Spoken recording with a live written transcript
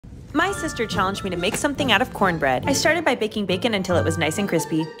My sister challenged me to make something out of cornbread. I started by baking bacon until it was nice and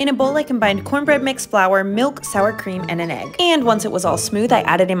crispy. In a bowl, I combined cornbread mix, flour, milk, sour cream, and an egg. And once it was all smooth, I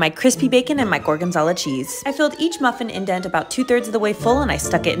added in my crispy bacon and my gorgonzola cheese. I filled each muffin indent about 2/3 of the way full and I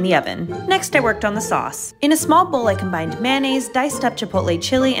stuck it in the oven. Next, I worked on the sauce. In a small bowl, I combined mayonnaise, diced up chipotle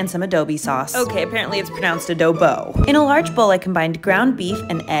chili, and some adobe sauce. Okay, apparently it's pronounced adobo. In a large bowl, I combined ground beef,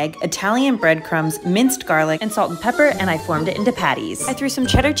 an egg, Italian breadcrumbs, minced garlic, and salt and pepper, and I formed it into patties. I threw some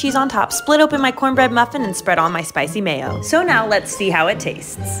cheddar cheese on top, split open my cornbread muffin, and spread on my spicy mayo. So now let's see how it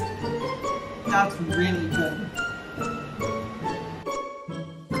tastes. That's really good.